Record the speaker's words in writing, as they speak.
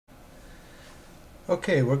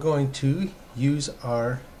Okay, we're going to use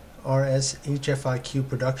our RS-HFIQ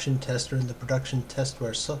production tester and the production test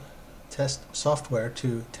software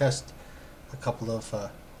to test a couple of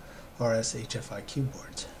RS-HFIQ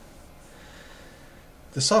boards.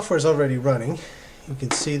 The software is already running. You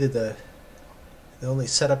can see that the only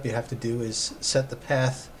setup you have to do is set the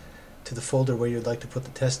path to the folder where you'd like to put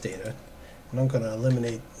the test data. And I'm going to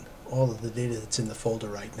eliminate all of the data that's in the folder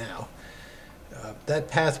right now. That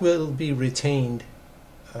path will be retained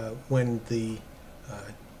when the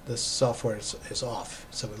software is off,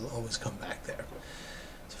 so it'll always come back there.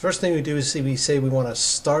 So first thing we do is we say we want to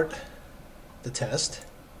start the test,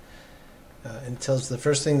 and it tells the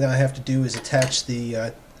first thing that I have to do is attach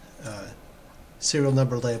the serial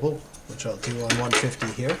number label, which I'll do on 150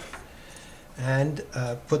 here, and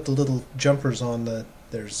put the little jumpers on the.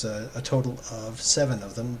 There's a total of 7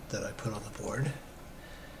 of them that I put on the board.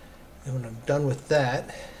 And when I'm done with that,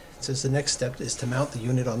 it says the next step is to mount the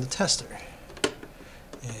unit on the tester.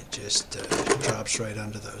 It just drops right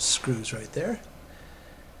under those screws right there.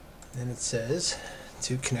 Then it says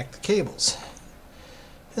to connect the cables.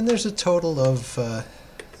 And there's a total of,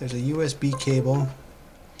 there's a USB cable,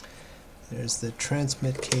 there's the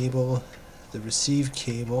transmit cable, the receive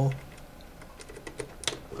cable,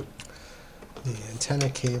 the antenna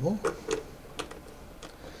cable,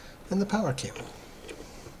 and the power cable.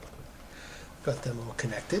 Got them all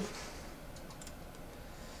connected.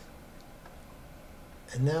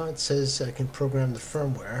 And now it says I can program the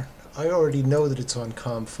firmware. I already know that it's on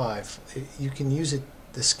COM5. You can use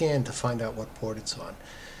the scan to find out what port it's on,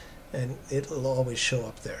 and it'll always show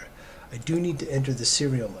up there. I do need to enter the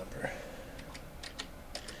serial number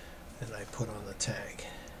that I put on the tag.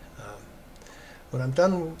 When I'm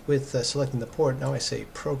done with selecting the port, now I say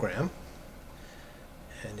program,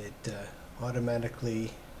 and it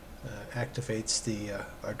automatically activates the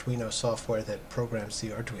Arduino software that programs the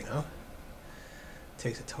Arduino. It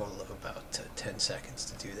takes a total of about 10 seconds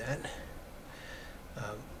to do that.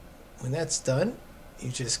 When that's done,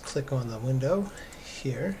 you just click on the window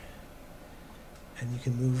here, and you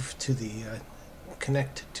can move to the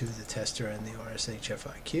connect to the tester and the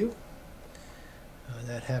RS-HFIQ.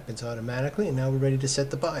 That happens automatically, and now we're ready to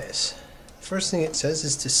set the bias. The first thing it says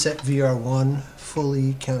is to set VR1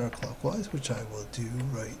 fully counterclockwise, which I will do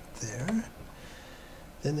right there.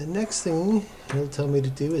 Then the next thing it'll tell me to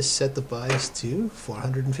do is set the bias to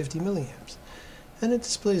 450 milliamps. And it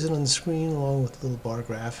displays it on the screen along with a little bar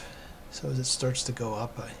graph. So as it starts to go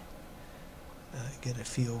up, I get a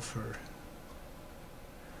feel for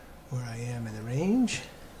where I am in the range.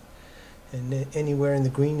 And anywhere in the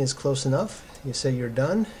green is close enough. You say you're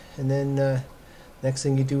done, and then next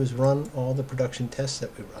thing you do is run all the production tests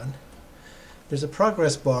that we run. There's a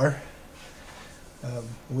progress bar,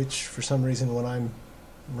 which for some reason when I'm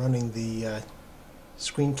running the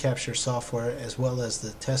screen capture software as well as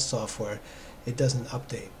the test software, it doesn't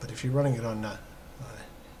update. But if you're running it on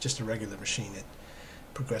just a regular machine, it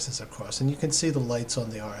progresses across. And you can see the lights on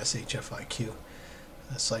the RS-HFIQ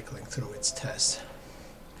cycling through its tests.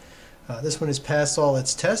 This one has passed all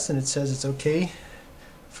its tests, and it says it's okay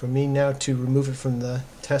for me now to remove it from the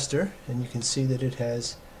tester, and you can see that it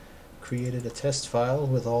has created a test file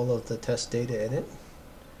with all of the test data in it.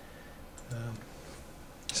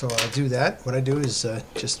 So I'll do that. What I do is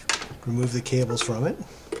just remove the cables from it,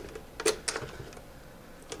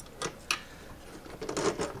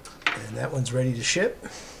 and that one's ready to ship.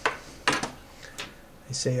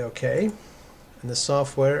 I say OK, and the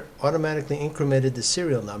software automatically incremented the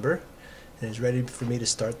serial number and is ready for me to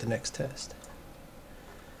start the next test.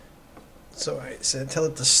 So I said tell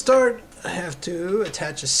it to start. I have to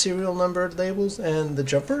attach a serial number labels and the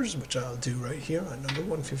jumpers, which I'll do right here on number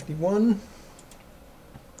 151.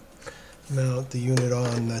 Mount the unit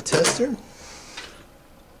on the tester.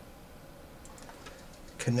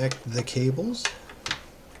 Connect the cables.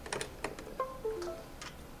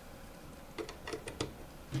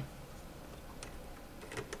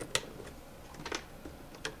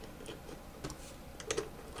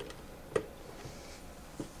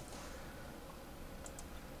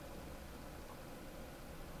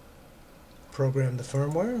 Program the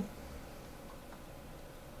firmware.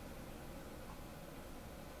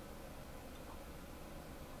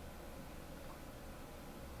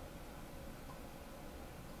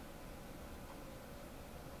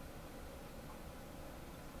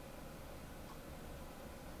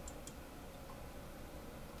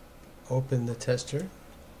 Open the tester.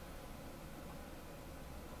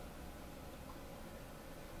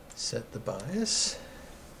 Set the bias.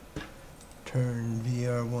 Turn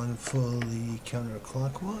VR1 fully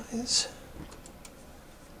counterclockwise.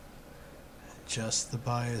 Adjust the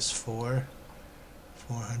bias for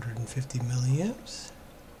 450 milliamps.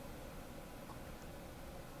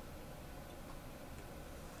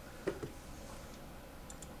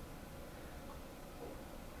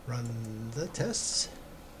 Run the tests.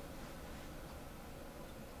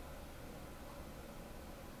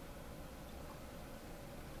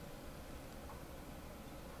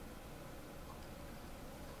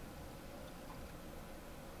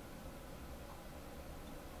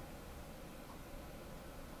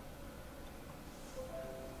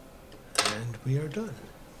 And we are done.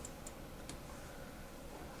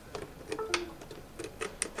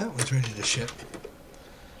 That one's ready to ship.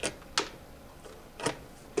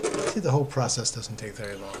 See, the whole process doesn't take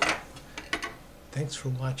very long. Thanks for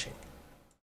watching.